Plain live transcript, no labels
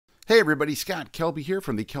Hey everybody, Scott Kelby here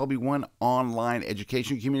from the Kelby One online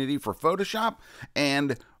education community for Photoshop,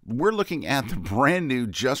 and we're looking at the brand new,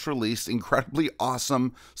 just released, incredibly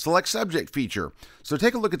awesome select subject feature. So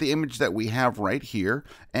take a look at the image that we have right here,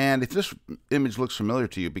 and if this image looks familiar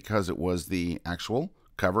to you because it was the actual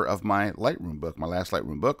cover of my Lightroom book, my last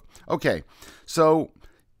Lightroom book. Okay, so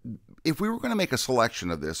if we were going to make a selection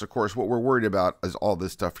of this, of course, what we're worried about is all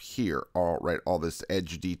this stuff here, all this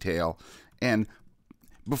edge detail, and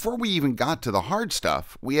before we even got to the hard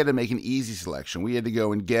stuff, we had to make an easy selection. We had to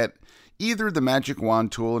go and get either the magic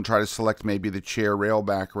wand tool and try to select maybe the chair rail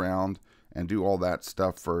background and do all that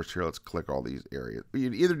stuff first. Here, let's click all these areas.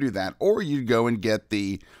 You'd either do that or you'd go and get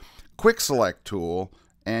the quick select tool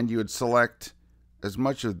and you would select as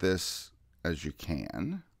much of this as you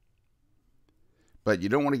can. But you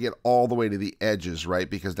don't want to get all the way to the edges, right?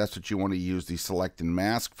 Because that's what you want to use the select and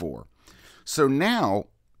mask for. So now,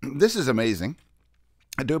 this is amazing.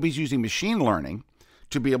 Adobe's using machine learning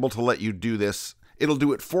to be able to let you do this. It'll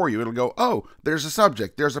do it for you. It'll go, oh, there's a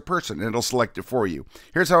subject, there's a person, and it'll select it for you.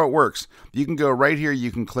 Here's how it works. You can go right here,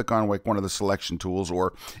 you can click on like one of the selection tools,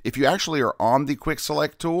 or if you actually are on the quick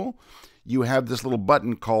select tool, you have this little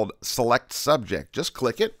button called select subject. Just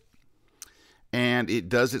click it, and it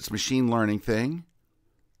does its machine learning thing.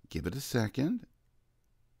 Give it a second.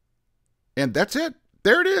 And that's it.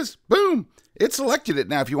 There it is. Boom. It selected it.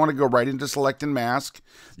 Now, if you want to go right into select and mask,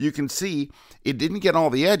 you can see it didn't get all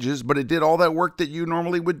the edges, but it did all that work that you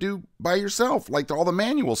normally would do by yourself, like all the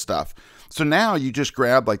manual stuff. So now you just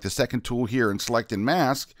grab like the second tool here and select and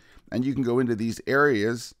mask, and you can go into these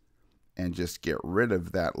areas and just get rid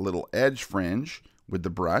of that little edge fringe with the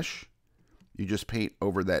brush. You just paint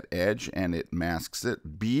over that edge and it masks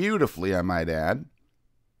it beautifully, I might add.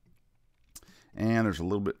 And there's a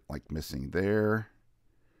little bit like missing there.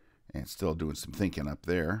 And still doing some thinking up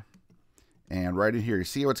there. And right in here, you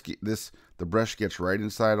see what's this? The brush gets right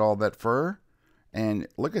inside all that fur. And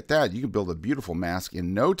look at that. You can build a beautiful mask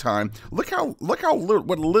in no time. Look how little,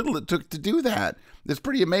 what little it took to do that. It's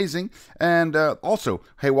pretty amazing. And also,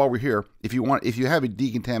 hey, while we're here, if you have a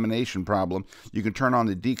decontamination problem, you can turn on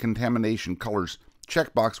the decontamination colors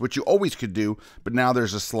checkbox, which you always could do, but now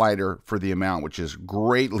there's a slider for the amount, which is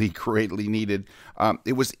greatly needed.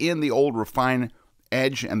 It was in the old Refine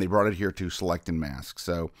edge, and they brought it here to select and mask.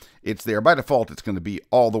 So it's there. By default, it's going to be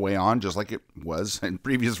all the way on, just like it was in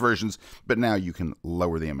previous versions, but now you can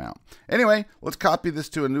lower the amount. Anyway, let's copy this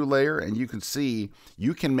to a new layer, and you can see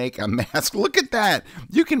you can make a mask. Look at that.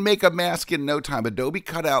 You can make a mask in no time. Adobe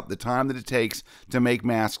cut out the time that it takes to make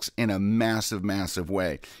masks in a massive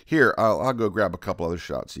way. Here, I'll go grab a couple other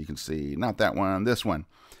shots so you can see. Not that one, this one,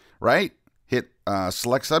 right? Hit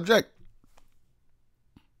select subject.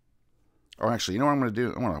 Oh, actually, you know what I'm going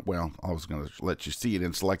to do? I was going to let you see it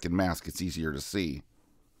in select and mask. It's easier to see.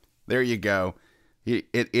 There you go.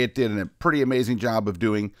 It did a pretty amazing job of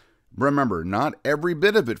doing, remember, not every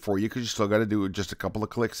bit of it for you, because you still got to do just a couple of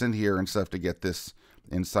clicks in here and stuff to get this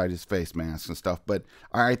inside his face mask and stuff. But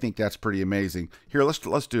I think that's pretty amazing. Here, let's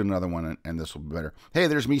do another one, and this will be better. Hey,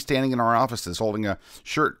 there's me standing in our offices holding a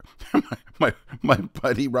shirt my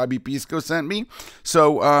buddy Robbie Pisco sent me.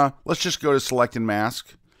 So let's just go to select and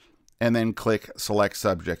mask. And then click select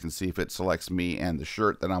subject and see if it selects me and the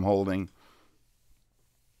shirt that I'm holding.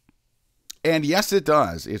 And yes, it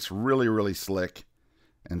does. It's really slick.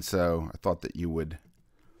 And so I thought that you would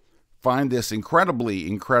find this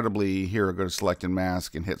incredibly, here, go to select and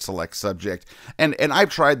mask and hit select subject. And I've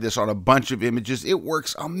tried this on a bunch of images. It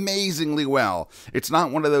works amazingly well. It's not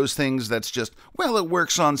one of those things that's just, well, it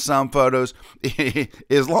works on some photos.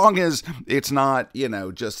 As long as it's not,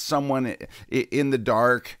 just someone in the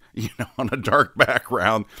dark, on a dark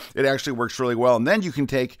background, it actually works really well. And then you can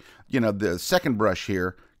take, the second brush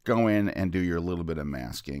here, go in and do your little bit of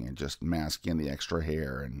masking and just mask in the extra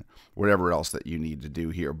hair and whatever else that you need to do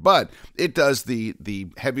here. But it does the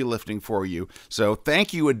heavy lifting for you. So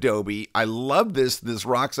thank you, Adobe. I love this. This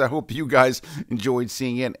rocks. I hope you guys enjoyed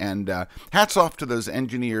seeing it. And hats off to those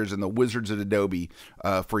engineers and the wizards at Adobe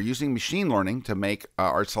for using machine learning to make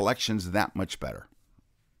our selections that much better.